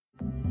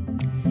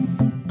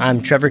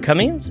I'm Trevor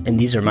Cummings, and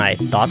these are my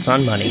thoughts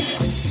on money.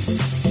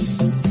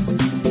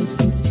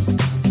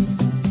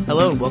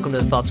 Hello, and welcome to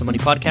the Thoughts on Money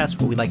podcast,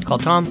 what we like to call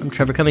Tom. I'm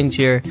Trevor Cummings,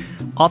 your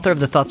author of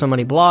the Thoughts on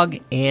Money blog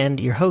and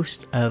your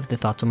host of the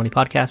Thoughts on Money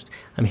podcast.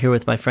 I'm here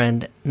with my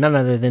friend, none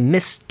other than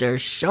Mr.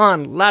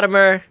 Sean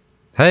Latimer.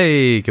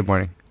 Hey, good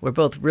morning. We're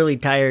both really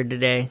tired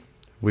today.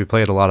 We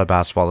played a lot of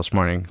basketball this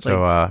morning,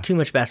 so too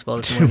much basketball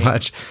this morning. Too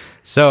much.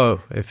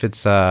 So if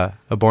it's a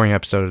boring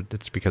episode,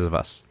 it's because of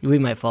us. We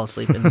might fall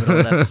asleep in the middle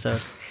of the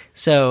episode.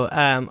 So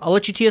I'll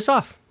let you tee us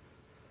off.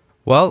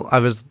 Well, I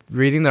was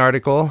reading the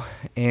article,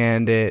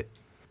 and it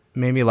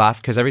made me laugh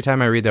because every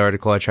time I read the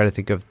article, I try to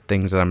think of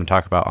things that I'm going to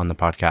talk about on the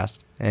podcast.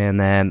 And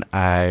then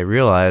I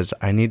realized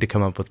I need to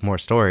come up with more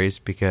stories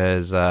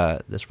because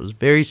this was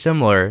very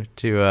similar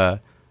to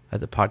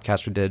the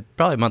podcast we did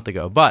probably a month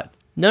ago. But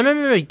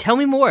No. Tell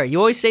me more. You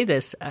always say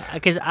this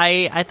because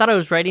I thought I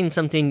was writing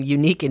something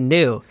unique and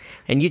new,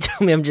 and you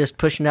tell me I'm just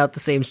pushing out the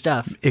same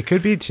stuff. It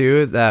could be,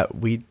 too, that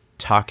we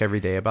talk every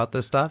day about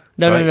this stuff.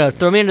 No.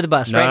 Throw me under the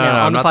bus right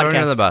now on the podcast. I'm not throwing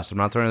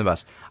under the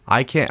bus.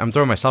 I'm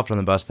throwing myself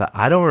under the bus that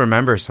I don't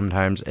remember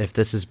sometimes if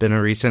this has been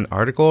a recent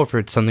article or if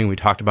it's something we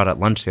talked about at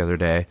lunch the other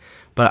day.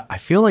 But I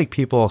feel like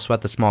people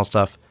sweat the small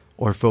stuff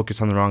or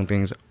focus on the wrong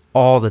things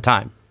all the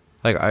time.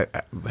 Like,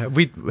 have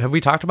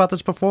we talked about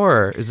this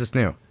before, or is this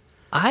new?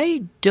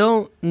 I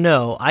don't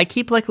know. I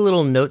keep like a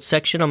little note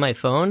section on my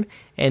phone,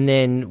 and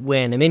then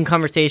when I'm in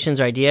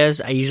conversations or ideas,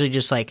 I usually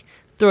just like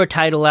throw a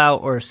title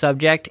out or a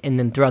subject, and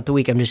then throughout the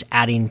week, I'm just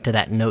adding to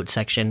that note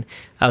section.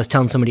 I was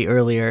telling somebody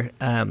earlier,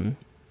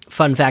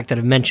 fun fact that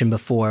I've mentioned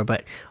before,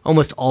 but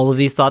almost all of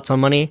these thoughts on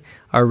money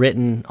are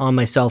written on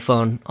my cell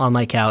phone, on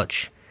my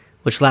couch,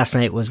 which last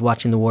night was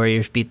watching the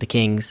Warriors beat the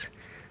Kings.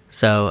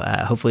 So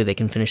hopefully they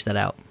can finish that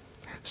out.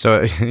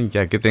 So,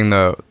 yeah, good thing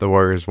the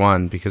Warriors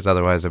won, because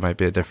otherwise it might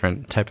be a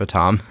different type of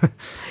Tom.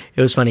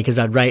 It was funny because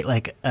I'd write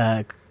like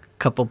a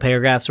couple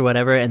paragraphs or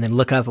whatever and then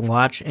look up and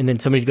watch, and then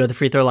somebody would go to the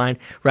free throw line,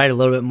 write a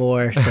little bit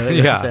more. So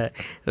it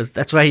was,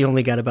 that's why you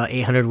only got about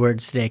 800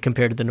 words today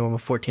compared to the normal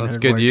 1,400 words.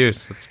 That's good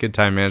use. That's good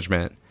time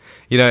management.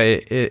 You know,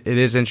 it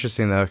is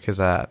interesting, though, because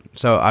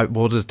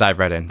we'll just dive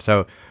right in.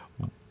 So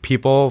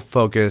people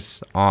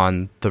focus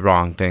on the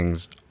wrong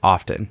things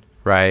often.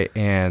 Right.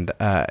 And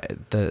a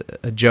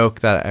joke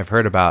that I've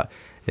heard about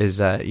is,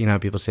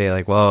 people say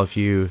like, well, if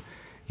you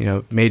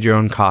made your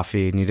own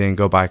coffee and you didn't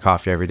go buy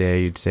coffee every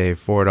day, you'd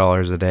save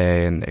 $4 a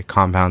day, and it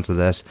compounds to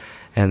this.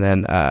 And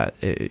then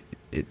it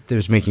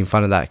was making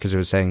fun of that because it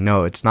was saying,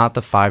 no, it's not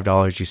the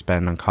 $5 you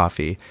spend on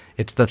coffee.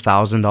 It's the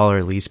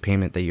 $1,000 lease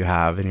payment that you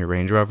have in your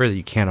Range Rover that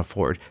you can't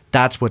afford.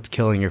 That's what's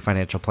killing your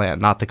financial plan,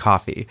 not the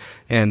coffee.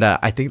 And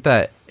I think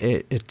that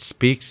it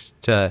speaks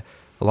to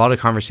a lot of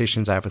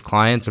conversations I have with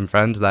clients and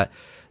friends that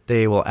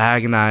they will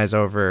agonize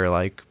over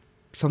like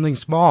something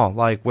small,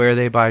 like where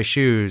they buy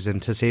shoes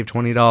and to save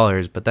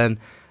 $20. But then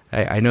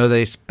I know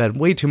they spend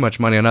way too much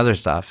money on other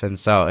stuff. And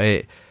so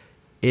it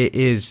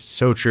is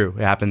so true.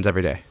 It happens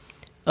every day.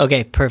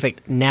 Okay,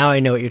 perfect. Now I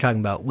know what you're talking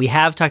about. We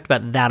have talked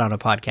about that on a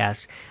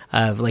podcast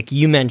of, like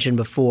you mentioned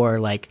before,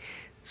 like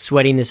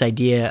sweating this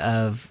idea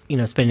of,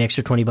 spending an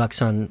extra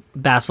 $20 on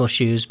basketball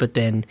shoes, but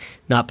then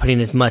not putting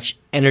as much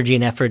energy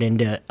and effort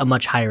into a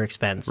much higher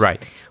expense.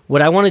 Right.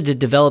 What I wanted to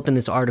develop in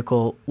this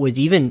article was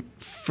even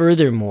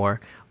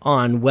furthermore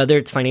on whether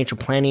it's financial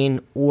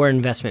planning or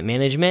investment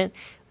management,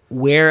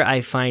 where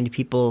I find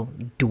people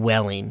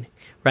dwelling,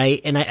 right?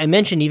 And I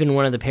mentioned even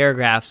one of the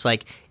paragraphs,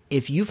 like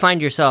if you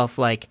find yourself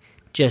like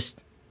just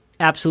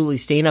absolutely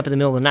staying up in the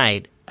middle of the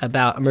night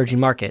about emerging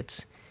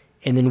markets,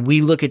 and then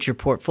we look at your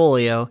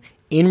portfolio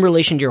in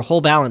relation to your whole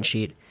balance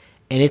sheet,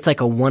 and it's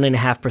like a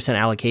 1.5%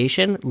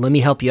 allocation, let me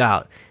help you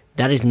out.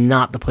 That is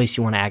not the place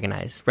you want to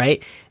agonize,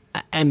 right?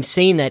 I'm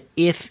saying that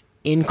if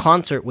in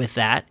concert with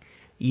that,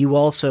 you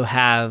also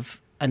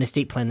have an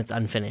estate plan that's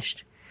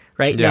unfinished,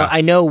 right? Yeah. Now, I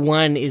know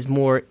one is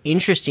more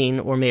interesting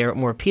or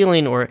more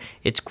appealing, or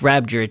it's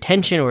grabbed your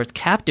attention or it's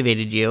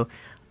captivated you.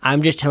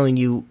 I'm just telling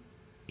you,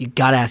 you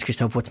got to ask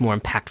yourself what's more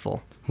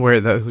impactful.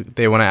 Where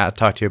they want to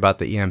talk to you about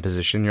the EM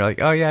position, you're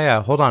like, oh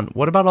yeah, hold on.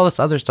 What about all this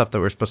other stuff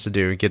that we're supposed to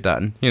do and get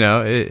done?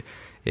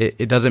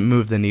 It doesn't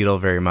move the needle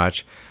very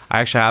much. I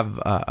actually have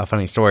a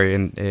funny story,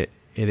 and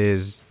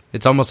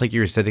it's almost like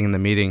you were sitting in the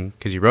meeting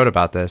because you wrote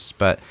about this.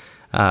 But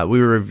we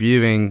were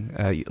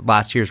reviewing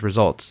last year's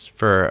results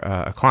for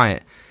a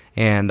client,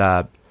 and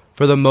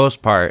for the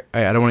most part,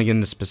 I don't want to get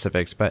into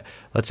specifics, but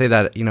let's say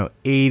that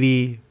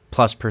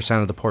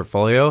 80+% of the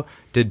portfolio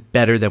did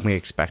better than we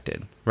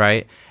expected,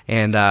 right?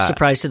 And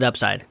surprise to the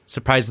upside,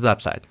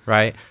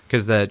 right?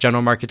 Because the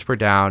general markets were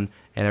down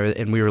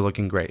and we were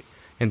looking great.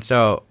 And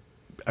so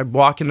I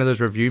walk into those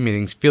review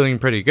meetings feeling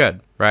pretty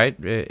good, right?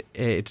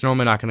 It's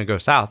normally not going to go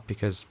south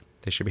because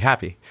they should be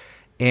happy.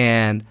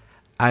 And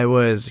I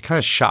was kind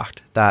of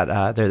shocked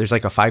that there's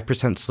like a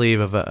 5% sleeve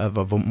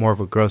of more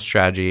of a growth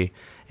strategy,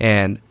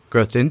 and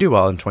growth didn't do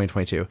well in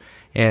 2022.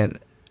 And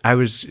I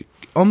was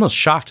almost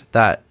shocked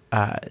that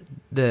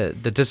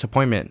the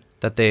disappointment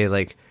that they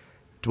like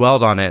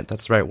dwelled on it.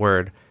 That's the right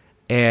word.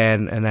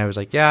 And I was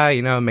like, yeah,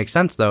 it makes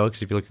sense though,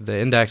 because if you look at the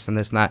index and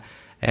this and that,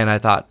 And I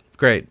thought,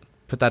 great,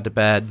 put that to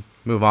bed,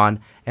 move on.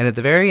 And at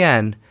the very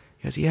end,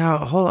 he goes,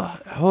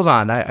 hold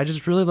on. I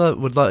just really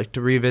would like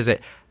to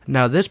revisit.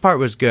 Now, this part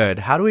was good.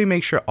 How do we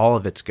make sure all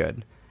of it's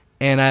good?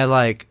 And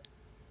I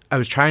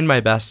was trying my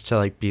best to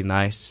like be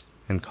nice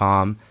and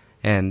calm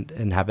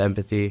and have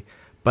empathy.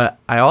 But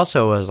I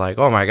also was like,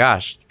 oh my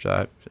gosh,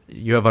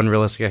 you have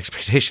unrealistic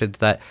expectations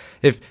that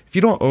if you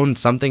don't own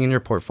something in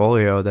your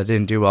portfolio that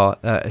didn't do well,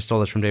 I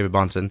stole this from David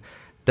Bahnsen,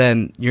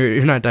 then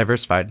you're not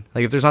diversified.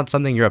 Like if there's not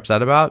something you're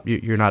upset about,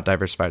 you're not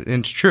diversified.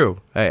 And it's true.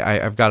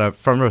 I've got a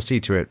front row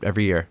seat to it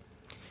every year.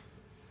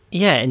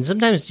 Yeah, and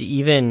sometimes to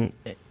even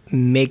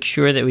make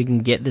sure that we can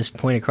get this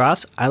point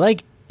across, I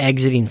like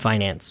exiting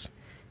finance.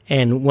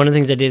 And one of the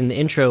things I did in the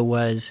intro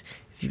was,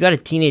 if you've got a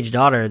teenage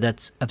daughter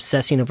that's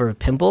obsessing over a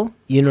pimple,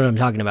 you know what I'm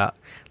talking about.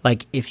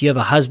 Like if you have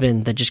a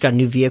husband that just got a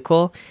new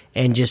vehicle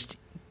and just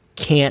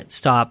can't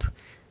stop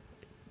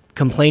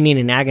complaining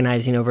and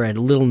agonizing over a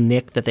little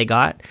nick that they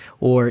got,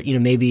 or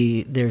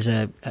maybe there's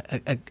a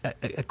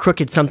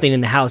crooked something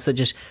in the house that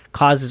just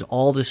causes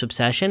all this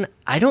obsession.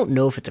 I don't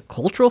know if it's a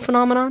cultural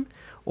phenomenon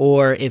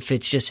or if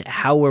it's just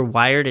how we're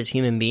wired as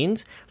human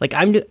beings. Like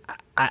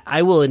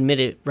I will admit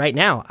it right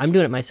now, I'm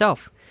doing it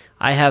myself.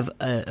 I have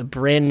a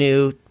brand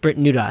new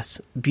to us,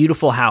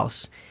 beautiful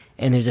house,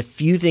 and there's a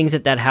few things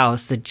at that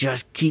house that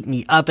just keep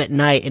me up at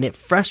night, and it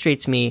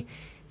frustrates me,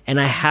 and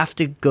I have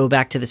to go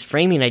back to this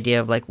framing idea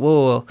of like,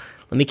 whoa,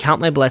 let me count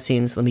my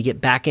blessings, let me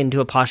get back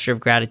into a posture of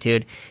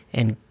gratitude,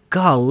 and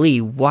golly,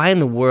 why in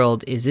the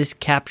world is this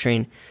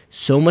capturing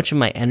so much of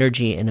my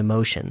energy and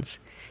emotions?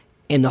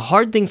 And the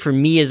hard thing for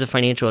me as a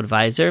financial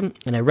advisor,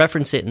 and I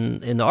reference it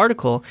in the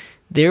article,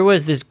 there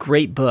was this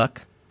great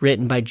book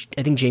written by,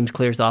 I think, James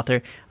Clear's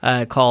author,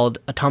 called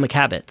Atomic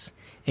Habits.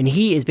 And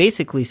he is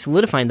basically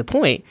solidifying the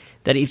point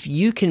that if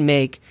you can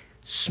make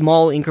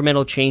small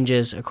incremental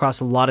changes across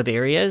a lot of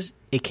areas,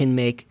 it can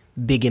make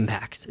big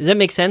impacts. Does that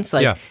make sense?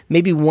 Like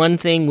maybe one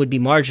thing would be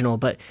marginal,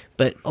 but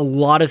a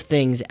lot of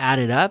things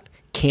added up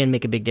can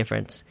make a big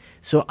difference.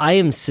 So I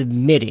am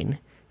submitting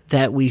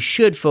that we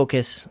should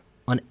focus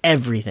on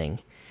everything.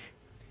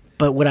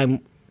 But what I'm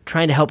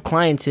trying to help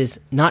clients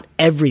is not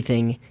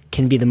everything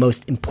can be the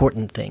most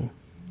important thing.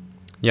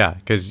 Yeah,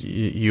 because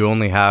you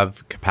only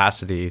have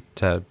capacity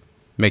to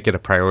make it a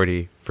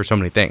priority for so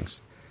many things.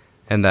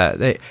 And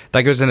that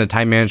goes into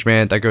time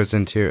management. That goes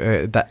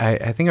into,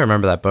 I think I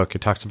remember that book.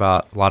 It talks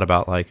a lot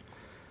about like,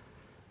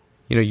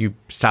 you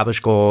establish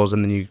goals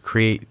and then you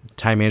create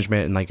time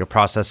management and like a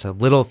process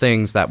of little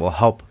things that will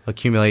help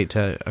accumulate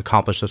to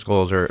accomplish those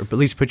goals, or at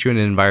least put you in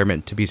an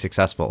environment to be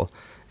successful.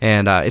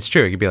 And it's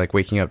true. It could be like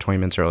waking up 20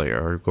 minutes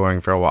earlier or going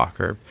for a walk,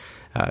 or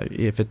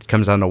if it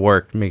comes down to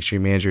work, make sure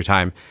you manage your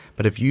time.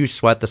 But if you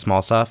sweat the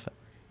small stuff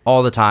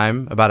all the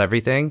time about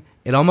everything,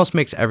 it almost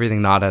makes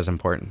everything not as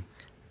important.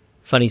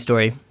 Funny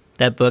story.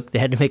 That book, they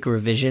had to make a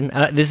revision.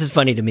 This is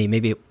funny to me.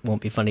 Maybe it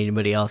won't be funny to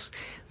anybody else.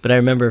 But I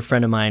remember a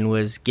friend of mine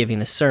was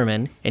giving a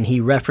sermon, and he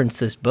referenced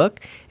this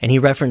book, and he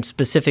referenced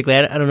specifically,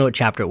 I don't know what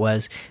chapter it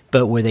was,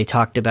 but where they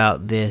talked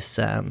about this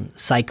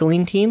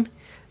cycling team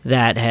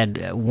that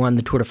had won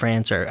the Tour de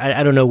France, or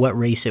I don't know what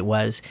race it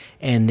was,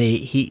 and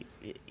the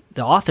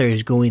author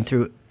is going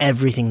through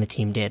everything the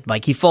team did.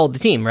 Like, he followed the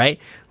team, right?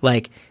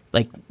 Like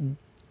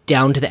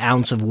down to the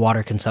ounce of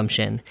water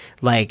consumption,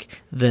 like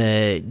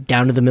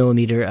down to the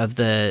millimeter of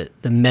the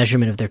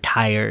measurement of their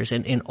tires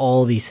and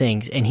all these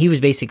things. And he was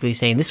basically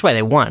saying, this is why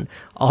they won.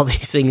 All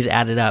these things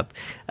added up.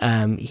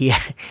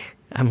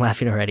 I'm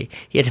laughing already.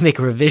 He had to make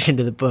a revision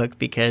to the book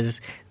because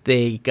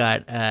they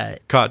got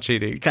caught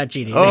cheating.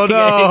 Oh,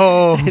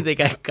 no! They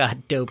got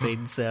caught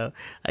doping. So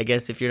I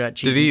guess if you're not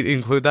cheating, did he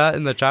include that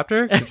in the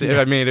chapter?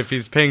 I mean, if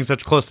he's paying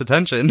such close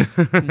attention.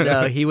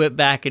 No, he went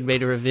back and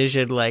made a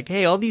revision. Like,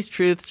 hey, all these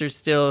truths are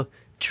still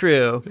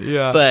true.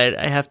 Yeah, but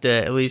I have to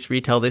at least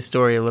retell this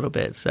story a little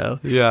bit. So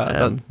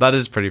yeah, that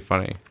is pretty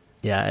funny.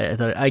 Yeah, I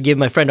thought I gave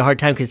my friend a hard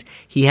time because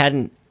he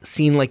hadn't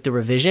seen like the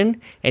revision,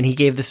 and he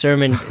gave the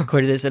sermon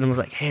according to this, and I was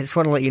like, hey, I just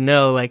want to let you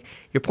know, like,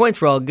 your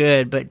points were all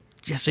good, but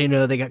just so you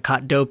know, they got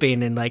caught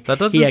doping. And like, that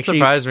doesn't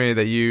surprise me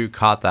that you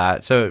caught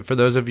that. So for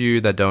those of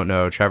you that don't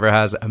know, Trevor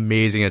has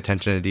amazing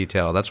attention to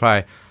detail. That's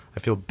why I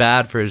feel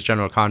bad for his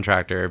general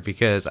contractor,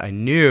 because I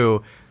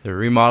knew they were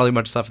remodeling a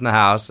bunch of stuff in the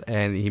house,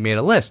 and he made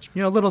a list,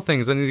 little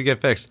things that need to get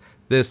fixed.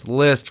 This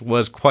list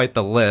was quite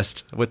the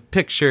list with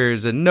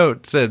pictures and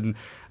notes, and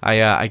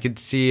I could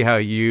see how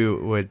you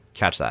would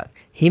catch that.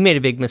 He made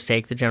a big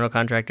mistake, the general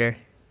contractor.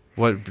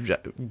 What,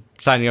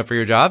 signing up for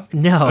your job?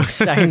 No,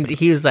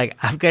 he was like,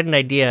 I've got an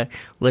idea.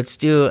 Let's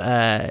do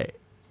an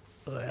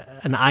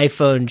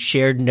iPhone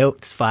shared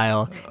notes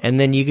file, and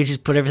then you could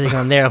just put everything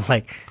on there. I'm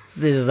like,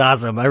 this is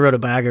awesome. I wrote a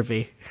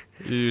biography.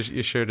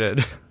 You sure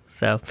did.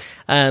 So,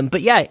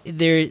 but yeah,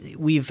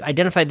 we've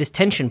identified this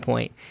tension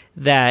point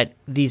that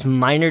these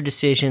minor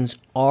decisions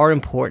are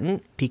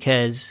important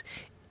because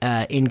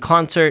in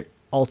concert,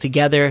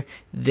 altogether,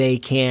 they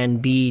can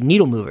be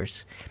needle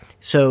movers.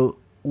 So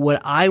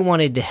what I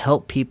wanted to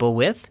help people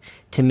with,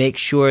 to make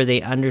sure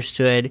they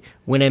understood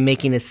when I'm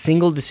making a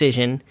single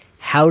decision,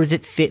 how does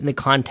it fit in the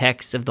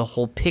context of the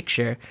whole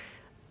picture?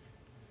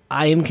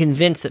 I am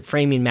convinced that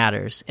framing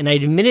matters. And I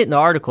admit it in the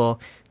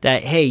article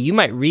that, hey, you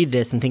might read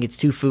this and think it's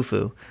too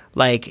foo-foo.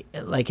 Like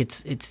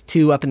it's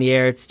too up in the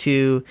air, it's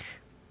too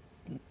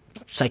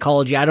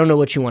psychology, I don't know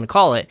what you want to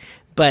call it.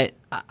 But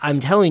I'm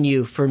telling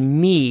you, for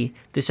me,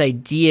 this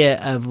idea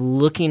of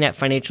looking at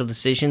financial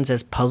decisions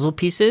as puzzle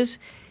pieces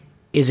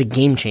is a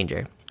game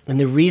changer. And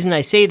the reason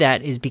I say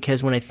that is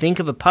because when I think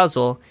of a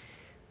puzzle,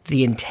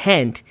 the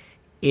intent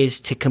is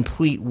to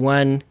complete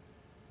one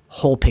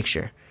whole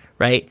picture,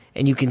 right?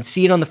 And you can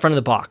see it on the front of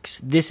the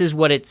box. This is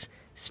what it's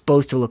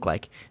supposed to look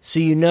like. So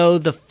you know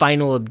the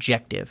final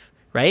objective,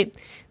 right?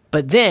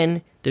 But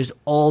then there's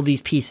all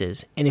these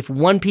pieces. And if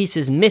one piece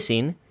is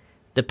missing,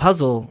 the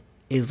puzzle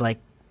is like,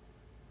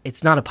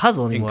 it's not a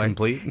puzzle anymore.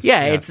 Incomplete.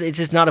 Yeah, it's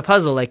just not a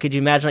puzzle. Like, could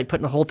you imagine like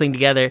putting the whole thing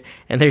together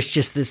and there's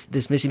just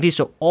this missing piece?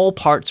 So all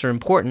parts are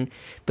important.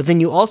 But then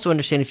you also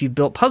understand, if you've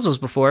built puzzles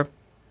before,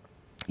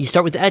 you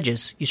start with the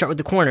edges, you start with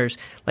the corners.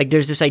 Like,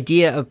 there's this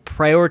idea of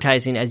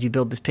prioritizing as you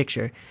build this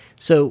picture.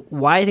 So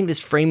why I think this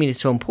framing is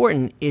so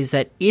important is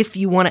that if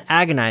you want to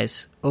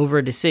agonize over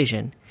a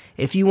decision,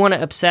 if you want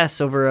to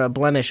obsess over a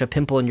blemish, a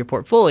pimple in your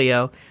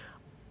portfolio,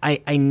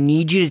 I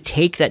need you to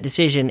take that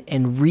decision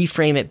and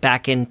reframe it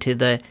back into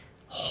the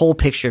whole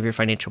picture of your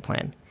financial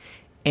plan.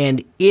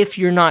 And if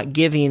you're not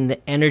giving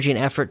the energy and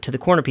effort to the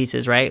corner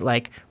pieces, right,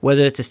 like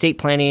whether it's estate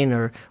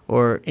planning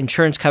or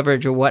insurance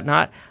coverage or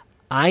whatnot,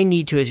 I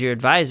need to, as your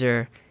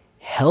advisor,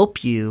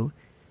 help you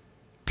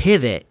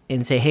pivot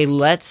and say, hey,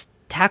 let's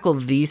tackle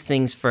these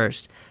things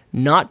first.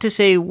 Not to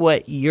say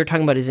what you're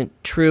talking about isn't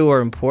true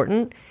or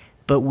important,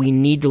 but we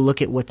need to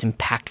look at what's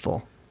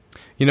impactful.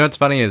 You know what's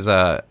funny is,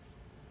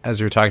 as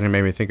you were talking, it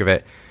made me think of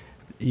it.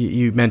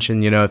 You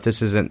mentioned, if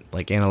this isn't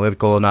like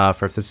analytical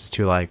enough, or if this is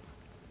too like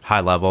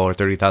high level or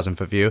 30,000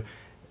 foot view,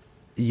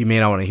 you may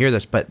not want to hear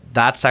this, but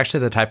that's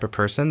actually the type of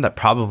person that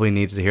probably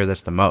needs to hear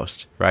this the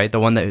most, right? The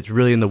one that is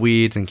really in the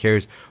weeds and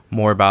cares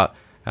more about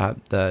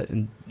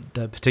the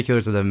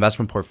particulars of the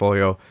investment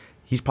portfolio.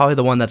 He's probably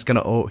the one that's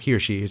going to, he or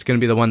she is going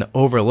to be the one that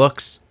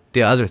overlooks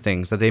the other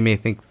things that they may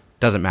think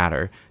doesn't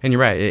matter. And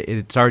you're right.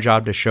 It's our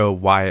job to show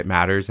why it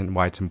matters and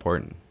why it's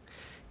important.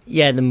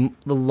 Yeah, the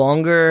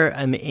longer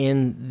I'm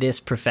in this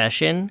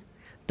profession,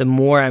 the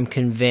more I'm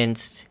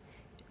convinced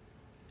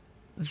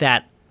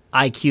that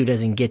IQ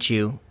doesn't get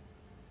you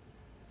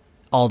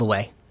all the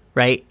way,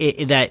 right?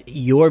 That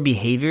your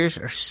behaviors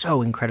are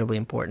so incredibly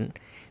important.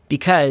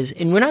 Because,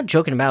 and we're not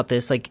joking about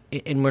this, like,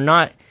 and we're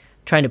not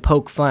trying to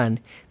poke fun,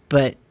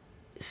 but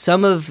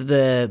some of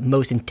the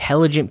most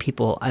intelligent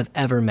people I've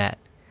ever met,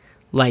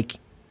 like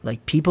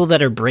people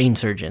that are brain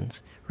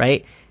surgeons,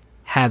 right,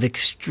 have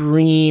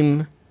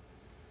extreme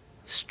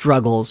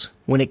struggles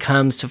when it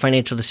comes to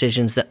financial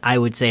decisions that I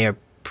would say are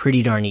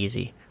pretty darn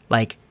easy.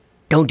 Like,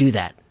 don't do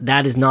that.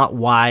 That is not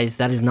wise.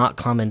 That is not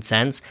common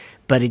sense,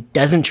 but it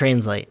doesn't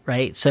translate,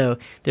 right? So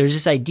there's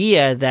this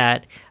idea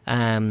that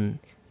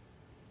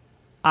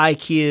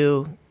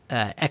IQ,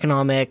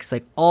 economics,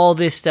 like all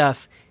this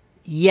stuff,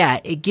 yeah,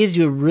 it gives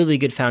you a really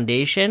good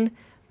foundation,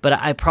 but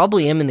I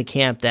probably am in the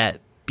camp that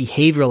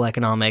behavioral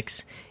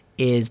economics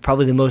is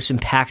probably the most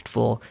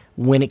impactful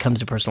when it comes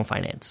to personal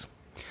finance.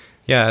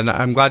 Yeah, and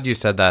I'm glad you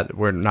said that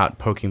we're not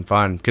poking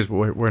fun, because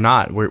we're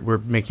not. We're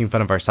making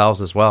fun of ourselves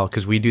as well,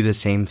 because we do the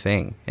same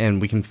thing and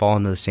we can fall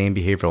into the same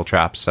behavioral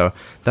traps. So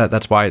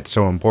that's why it's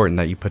so important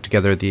that you put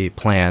together the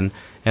plan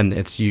and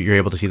you're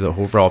able to see the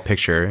overall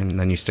picture and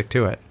then you stick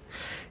to it.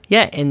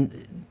 Yeah,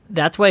 and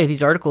that's why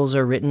these articles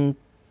are written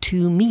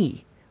to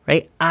me,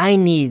 right? I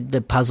need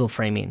the puzzle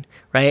framing,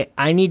 right?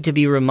 I need to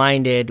be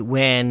reminded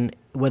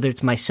whether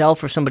it's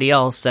myself or somebody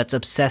else that's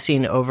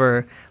obsessing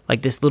over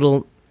like this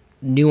little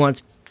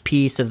nuanced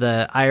piece of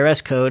the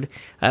IRS code,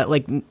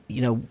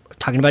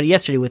 talking about it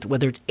yesterday with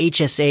whether it's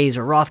HSAs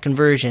or Roth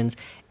conversions,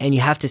 and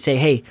you have to say,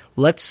 hey,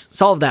 let's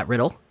solve that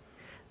riddle,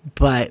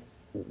 but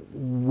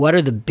what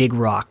are the big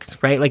rocks,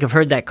 right? Like, I've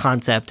heard that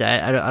concept.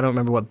 I don't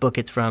remember what book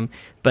it's from,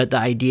 but the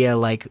idea,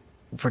 like,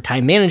 for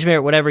time management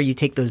or whatever, you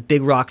take those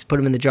big rocks, put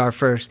them in the jar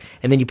first,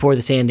 and then you pour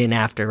the sand in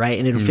after, right?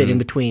 And it'll fit in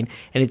between.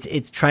 And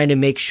it's trying to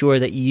make sure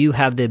that you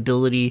have the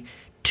ability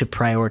to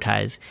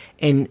prioritize.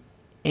 And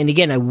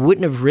again, I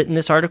wouldn't have written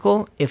this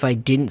article if I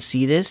didn't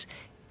see this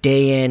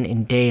day in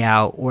and day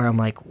out, where I'm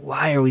like,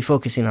 why are we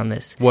focusing on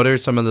this? What are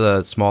some of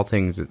the small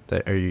things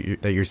that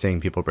you're seeing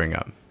people bring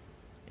up?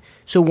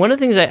 So one of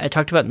the things I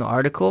talked about in the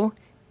article,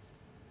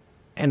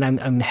 and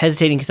I'm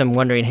hesitating because I'm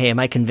wondering, hey, am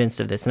I convinced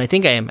of this? And I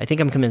think I am. I think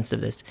I'm convinced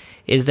of this,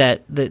 is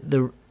that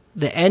the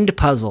end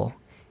puzzle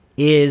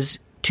is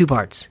two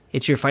parts.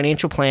 It's your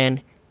financial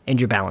plan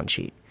and your balance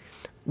sheet.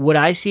 What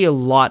I see a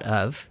lot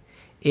of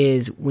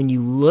is when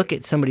you look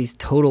at somebody's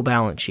total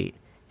balance sheet,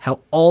 how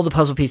all the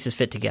puzzle pieces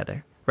fit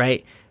together,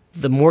 right?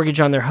 The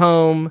mortgage on their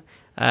home,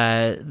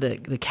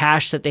 the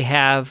cash that they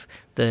have,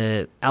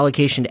 the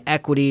allocation to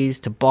equities,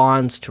 to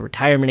bonds, to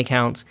retirement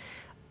accounts.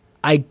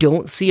 I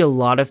don't see a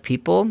lot of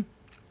people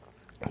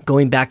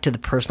going back to the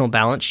personal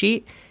balance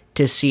sheet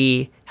to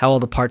see how all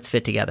the parts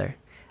fit together.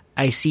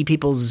 I see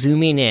people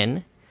zooming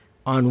in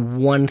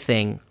on one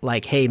thing,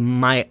 like, hey,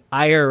 my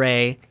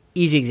IRA,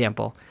 easy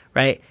example,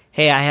 right?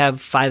 Hey, I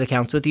have 5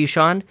 accounts with you,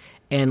 Sean,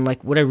 and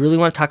like what I really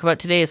want to talk about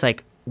today is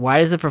like, why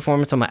is the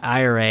performance on my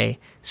IRA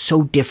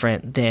so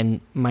different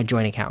than my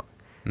joint account,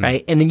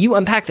 right? And then you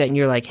unpack that and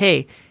you're like,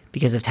 hey,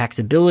 because of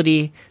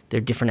taxability, there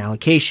are different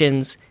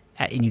allocations,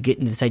 and you get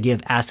into this idea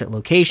of asset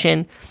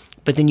location.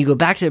 But then you go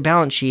back to their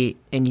balance sheet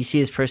and you see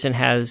this person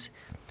has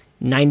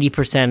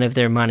 90% of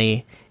their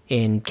money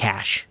in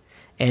cash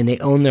and they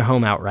own their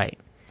home outright.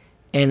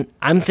 And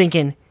I'm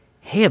thinking,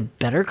 hey, a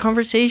better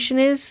conversation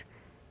is,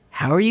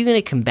 how are you going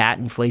to combat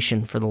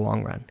inflation for the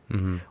long run?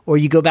 Mm-hmm. Or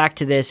you go back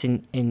to this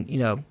and you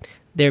know,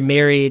 they're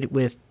married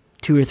with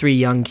 2 or 3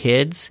 young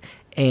kids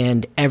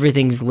and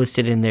everything's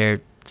listed in their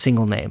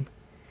single name.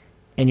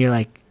 And you're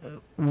like,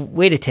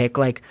 wait a tick,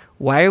 like,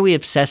 why are we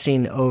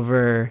obsessing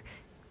over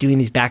doing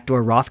these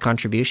backdoor Roth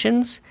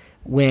contributions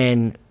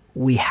when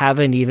we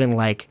haven't even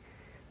like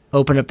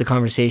opened up the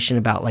conversation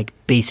about like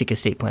basic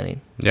estate planning?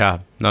 Yeah,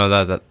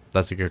 no,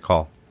 that's a good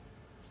call.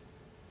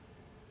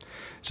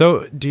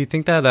 So do you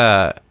think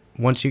that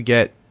once you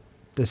get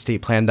the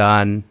estate plan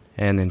done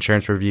and the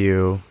insurance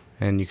review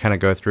and you kind of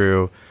go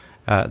through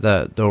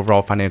the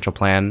overall financial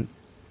plan,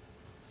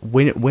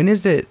 when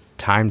is it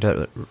time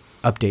to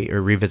update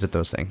or revisit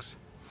those things?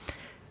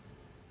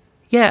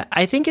 Yeah,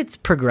 I think it's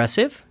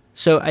progressive.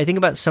 So I think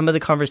about some of the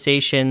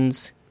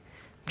conversations,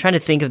 I'm trying to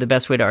think of the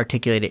best way to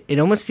articulate it. It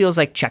almost feels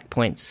like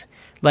checkpoints.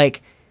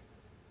 Like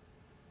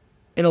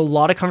in a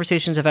lot of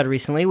conversations I've had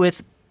recently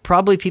with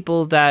probably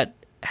people that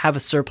have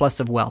a surplus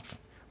of wealth,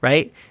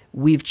 right?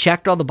 We've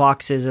checked all the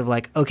boxes of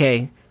like,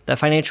 okay, the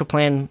financial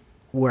plan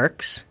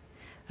works.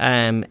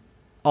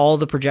 All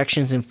the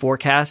projections and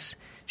forecasts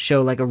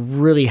show like a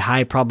really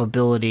high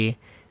probability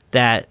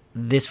that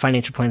this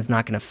financial plan is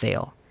not going to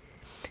fail.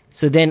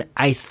 So then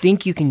I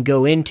think you can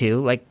go into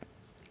like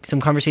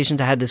some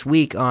conversations I had this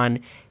week on,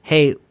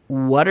 hey,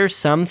 what are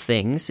some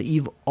things that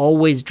you've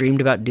always dreamed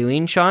about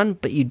doing, Sean,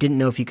 but you didn't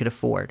know if you could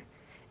afford?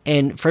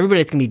 And for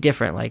everybody, it's going to be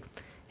different. Like,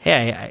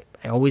 hey,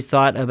 I always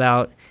thought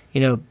about,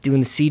 you know, doing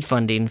the seed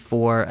funding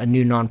for a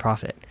new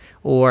nonprofit.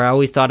 Or I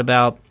always thought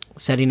about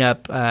setting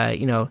up,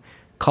 you know,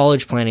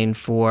 college planning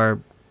for,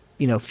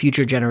 you know,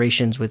 future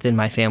generations within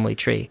my family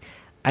tree.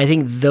 I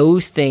think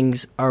those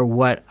things are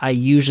what I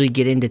usually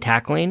get into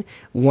tackling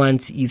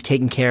once you've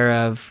taken care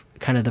of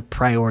kind of the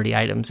priority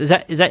items. Is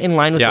that in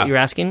line with what you're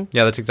asking?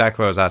 Yeah, that's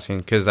exactly what I was asking,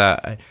 because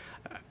I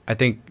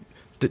think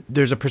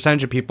there's a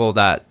percentage of people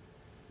that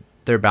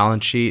their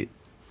balance sheet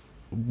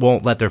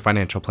won't let their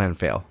financial plan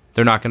fail.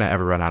 They're not going to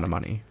ever run out of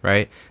money,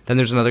 right? Then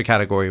there's another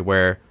category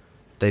where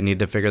they need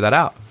to figure that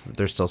out.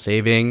 They're still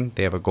saving,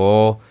 they have a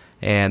goal,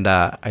 and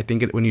I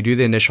think when you do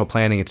the initial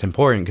planning, it's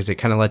important because it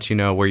kind of lets you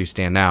know where you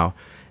stand now.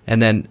 And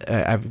then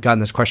I've gotten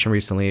this question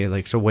recently,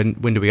 like, so when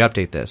do we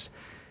update this?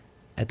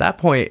 At that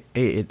point,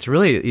 it's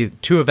really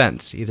 2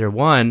 events. Either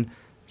one,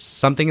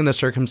 something in the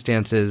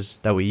circumstances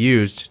that we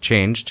used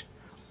changed,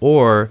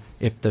 or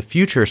if the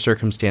future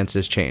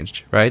circumstances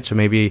changed, right? So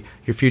maybe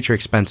your future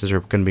expenses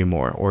are going to be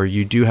more, or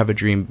you do have a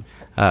dream,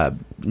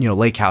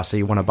 lake house that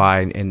you want to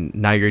buy, and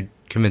now you're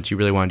convinced you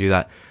really want to do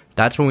that.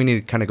 That's when we need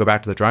to kind of go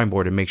back to the drawing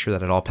board and make sure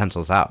that it all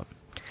pencils out.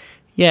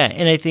 Yeah,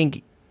 and I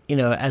think, you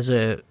know, as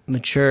a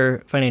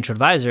mature financial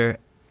advisor,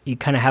 you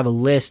kind of have a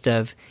list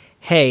of,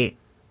 hey,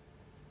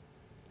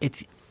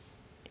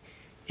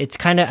 it's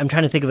kind of, I'm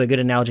trying to think of a good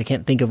analogy, I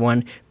can't think of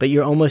one, but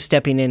you're almost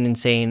stepping in and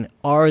saying,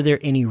 are there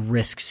any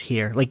risks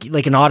here?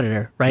 Like an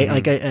auditor, right?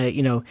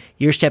 Mm-hmm. Like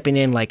you're stepping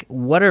in, like,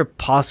 what are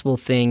possible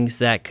things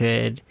that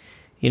could,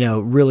 you know,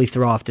 really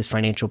throw off this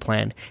financial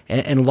plan?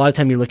 And a lot of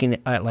time you're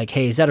looking at like,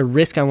 hey, is that a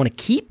risk I want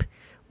to keep,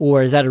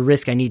 or is that a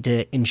risk I need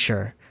to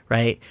insure?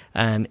 Right.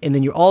 And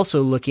then you're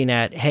also looking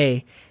at,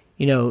 hey,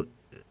 you know,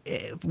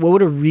 what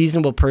would a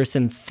reasonable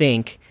person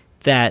think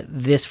that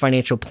this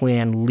financial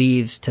plan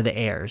leaves to the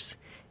heirs?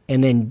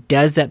 And then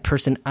does that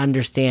person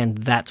understand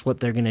that's what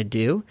they're going to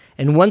do?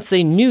 And once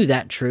they knew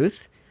that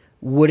truth,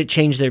 would it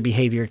change their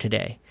behavior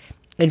today?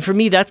 And for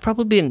me, that's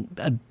probably been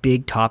a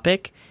big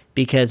topic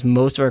because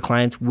most of our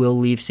clients will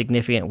leave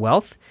significant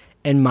wealth.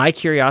 And my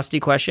curiosity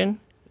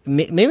question,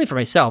 mainly for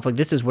myself, like,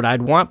 this is what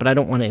I'd want, but I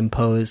don't want to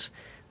impose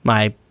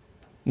my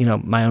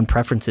own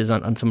preferences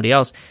on somebody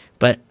else.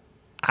 But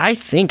I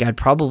think I'd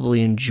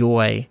probably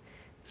enjoy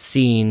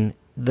seeing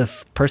the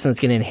person that's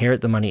going to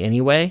inherit the money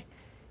anyway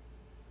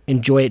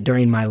enjoy it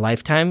during my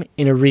lifetime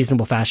in a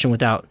reasonable fashion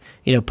without,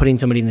 you know, putting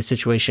somebody in a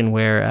situation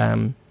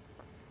where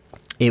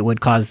it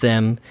would cause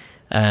them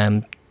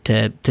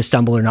to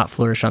stumble or not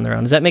flourish on their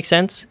own. Does that make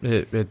sense?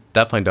 It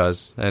definitely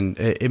does. And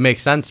it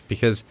makes sense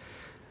because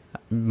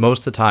most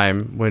of the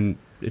time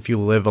if you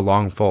live a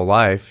long, full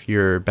life,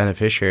 your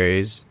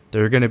beneficiaries,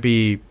 they're going to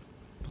be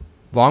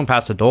long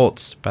past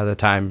adults by the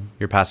time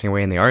you're passing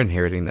away and they are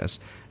inheriting this.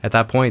 At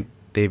that point,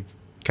 they've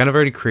kind of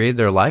already created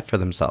their life for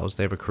themselves.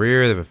 They have a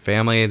career, they have a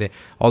family,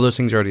 all those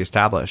things are already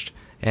established.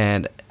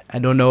 And I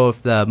don't know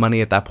if the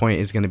money at that point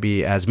is going to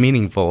be as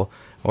meaningful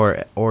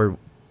or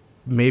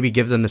maybe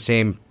give them the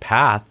same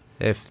path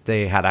if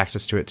they had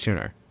access to it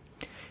sooner.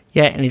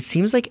 Yeah, and it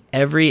seems like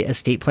every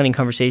estate planning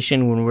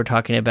conversation, when we're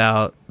talking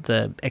about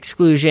the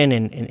exclusion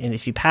and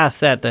if you pass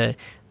that,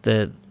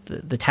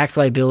 the tax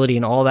liability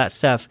and all that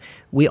stuff,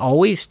 we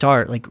always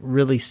start like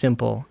really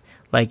simple.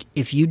 Like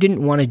if you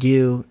didn't want to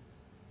do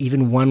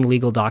even one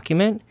legal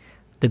document,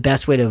 the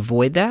best way to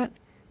avoid that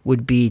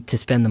would be to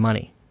spend the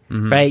money.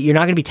 Right? You're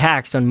not going to be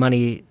taxed on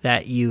money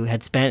that you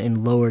had spent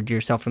and lowered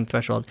yourself from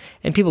threshold.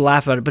 And people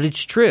laugh about it, but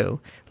it's true.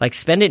 Like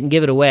spend it and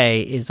give it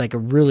away is like a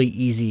really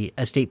easy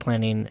estate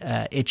planning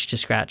itch to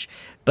scratch.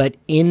 But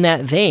in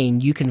that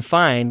vein, you can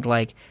find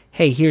like,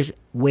 hey, here's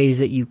ways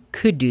that you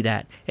could do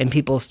that. And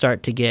people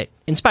start to get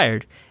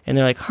inspired. And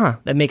they're like, huh,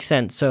 that makes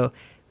sense. So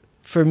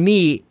for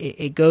me,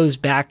 it goes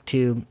back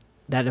to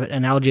that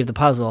analogy of the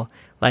puzzle.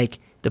 Like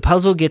the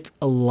puzzle gets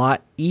a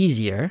lot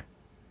easier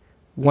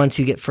once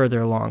you get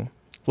further along.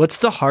 What's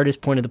the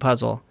hardest point of the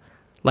puzzle?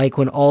 Like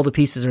when all the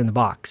pieces are in the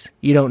box,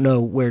 you don't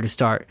know where to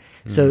start.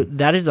 So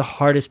that is the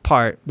hardest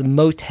part. The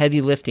most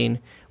heavy lifting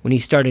when you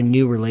start a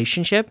new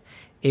relationship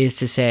is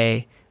to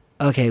say,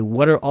 okay,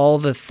 what are all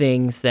the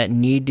things that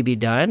need to be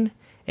done?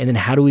 And then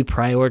how do we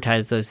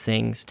prioritize those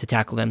things to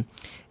tackle them?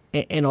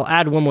 And I'll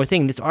add one more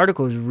thing. This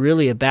article is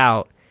really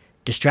about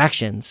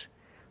distractions.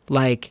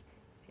 Like,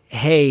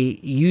 hey,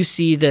 you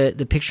see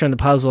the picture on the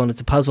puzzle and it's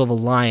a puzzle of a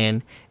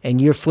lion and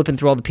you're flipping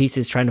through all the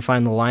pieces trying to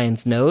find the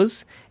lion's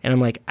nose. And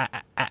I'm like,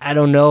 I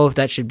don't know if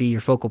that should be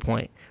your focal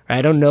point. Right?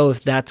 I don't know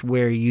if that's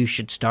where you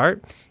should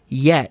start.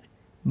 Yet,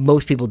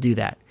 most people do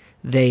that.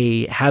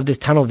 They have this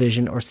tunnel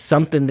vision or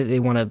something that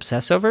they want to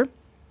obsess over.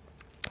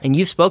 And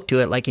you spoke to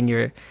it like in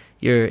your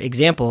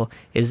example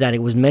is that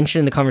it was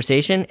mentioned in the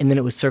conversation and then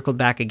it was circled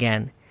back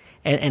again.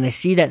 And I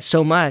see that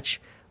so much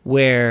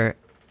where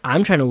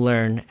I'm trying to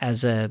learn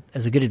as a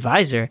good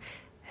advisor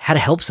how to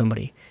help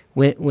somebody.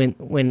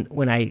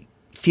 When I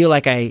feel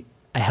like I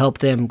help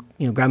them,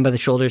 grab them by the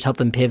shoulders, help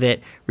them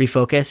pivot,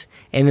 refocus,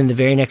 and then the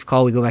very next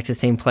call we go back to the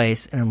same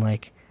place, and I'm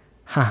like,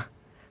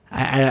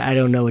 I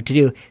don't know what to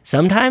do.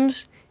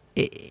 Sometimes,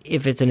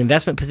 if it's an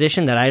investment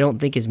position that I don't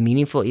think is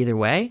meaningful either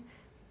way,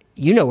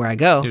 you know where I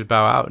go. You just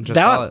bow out and just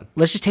sell it.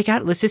 Let's just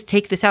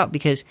take this out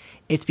because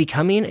it's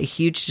becoming a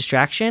huge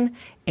distraction,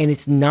 and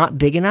it's not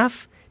big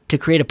enough to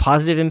create a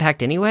positive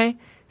impact anyway.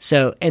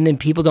 So, and then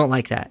people don't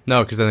like that.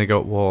 No, because then they go,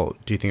 well,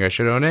 do you think I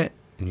should own it?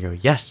 And you go,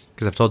 yes,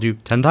 because I've told you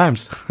 10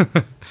 times.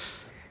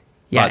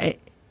 Yeah.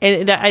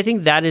 And I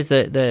think that is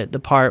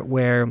the part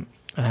where,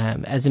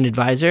 as an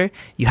advisor,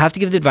 you have to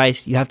give the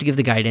advice, you have to give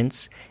the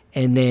guidance,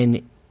 and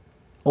then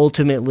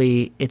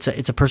ultimately it's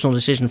a personal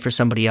decision for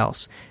somebody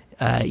else.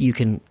 You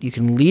can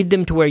lead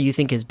them to where you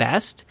think is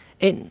best.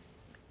 And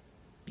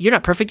you're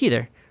not perfect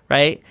either.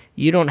 Right?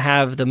 You don't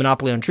have the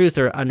monopoly on truth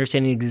or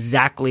understanding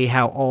exactly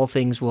how all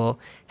things will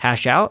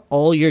hash out.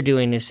 All you're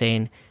doing is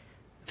saying,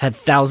 I've had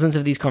thousands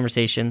of these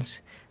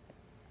conversations.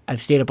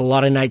 I've stayed up a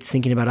lot of nights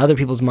thinking about other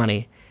people's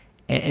money.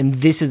 And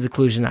this is the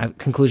conclusion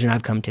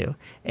I've come to.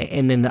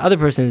 And then the other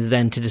person is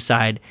then to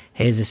decide,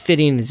 hey, is this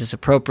fitting? Is this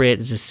appropriate?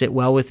 Does this sit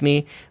well with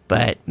me?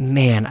 But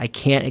man, I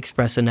can't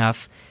express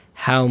enough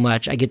how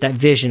much I get that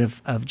vision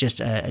of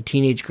just a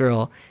teenage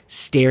girl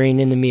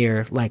staring in the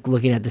mirror, like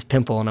looking at this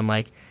pimple. And I'm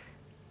like,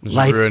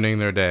 Life, ruining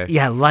their day.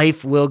 Yeah,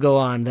 life will go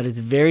on. That is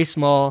very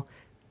small.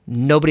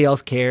 Nobody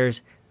else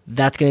cares.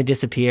 That's going to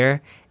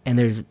disappear, and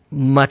there's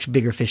much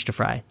bigger fish to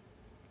fry.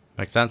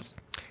 Makes sense.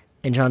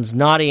 And John's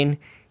nodding.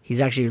 He's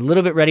actually a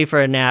little bit ready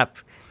for a nap.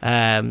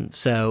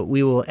 So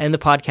we will end the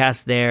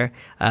podcast there.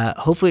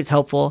 Hopefully it's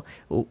helpful.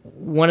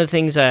 One of the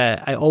things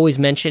I always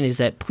mention is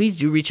that please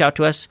do reach out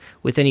to us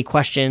with any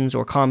questions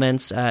or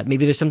comments.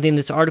 Maybe there's something in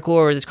this article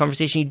or this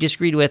conversation you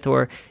disagreed with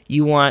or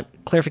you want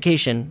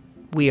clarification.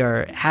 We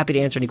are happy to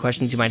answer any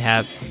questions you might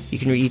have. You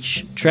can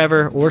reach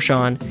Trevor or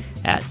Sean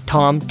at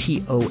Tom,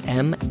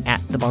 T-O-M, at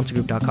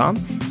thebonsagroup.com.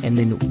 And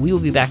then we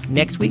will be back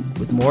next week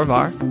with more of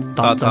our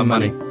Thoughts on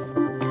Money.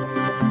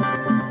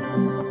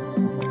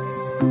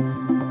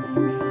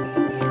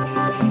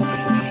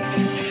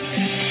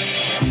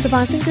 The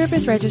Bahnsen Group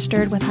is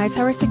registered with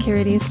Hightower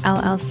Securities,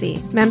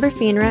 LLC, member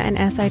FINRA and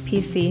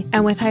SIPC,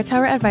 and with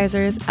Hightower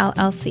Advisors,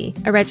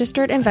 LLC, a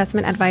registered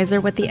investment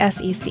advisor with the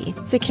SEC.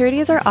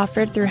 Securities are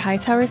offered through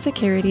Hightower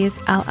Securities,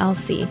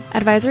 LLC.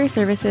 Advisory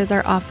services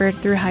are offered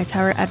through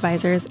Hightower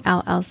Advisors,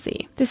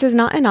 LLC. This is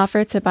not an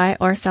offer to buy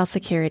or sell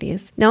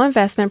securities. No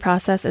investment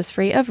process is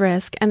free of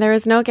risk, and there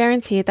is no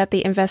guarantee that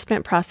the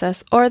investment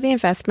process or the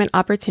investment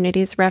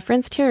opportunities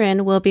referenced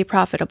herein will be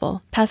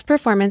profitable. Past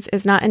performance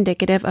is not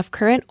indicative of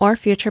current or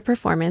future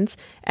performance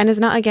and is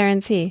not a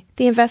guarantee.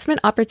 The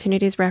investment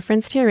opportunities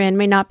referenced herein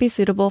may not be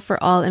suitable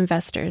for all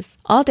investors.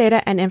 All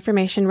data and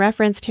information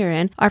referenced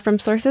herein are from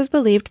sources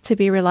believed to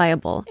be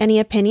reliable. Any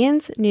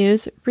opinions,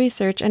 news,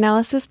 research,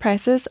 analysis,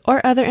 prices, or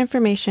other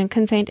information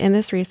contained in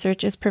this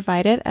research is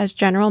provided as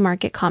general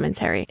market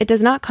commentary. It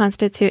does not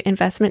constitute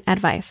investment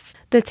advice.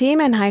 The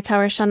team and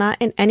Hightower shall not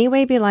in any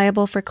way be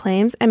liable for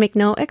claims and make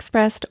no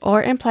expressed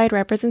or implied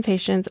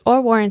representations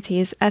or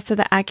warranties as to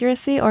the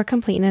accuracy or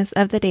completeness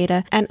of the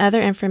data and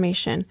other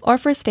information, or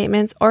for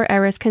statements or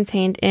errors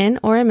contained in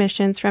or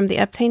omissions from the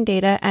obtained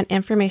data and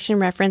information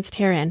referenced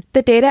herein.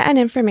 The data and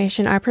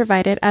information are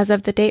provided as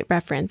of the date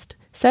referenced.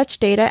 Such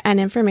data and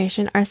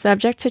information are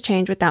subject to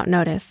change without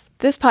notice.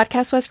 This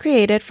podcast was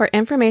created for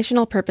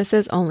informational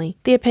purposes only.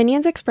 The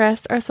opinions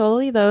expressed are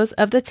solely those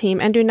of the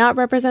team and do not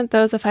represent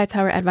those of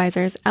Hightower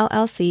Advisors,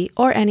 LLC,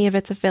 or any of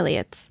its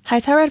affiliates.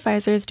 Hightower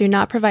Advisors do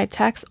not provide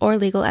tax or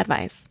legal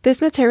advice. This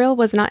material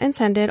was not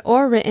intended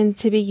or written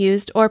to be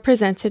used or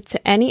presented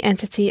to any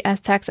entity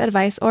as tax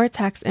advice or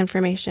tax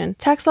information.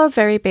 Tax laws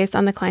vary based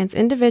on the client's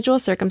individual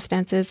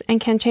circumstances and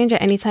can change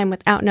at any time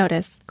without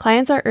notice.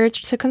 Clients are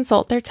urged to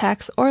consult their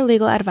tax or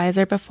legal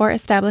advisor before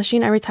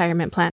establishing a retirement plan.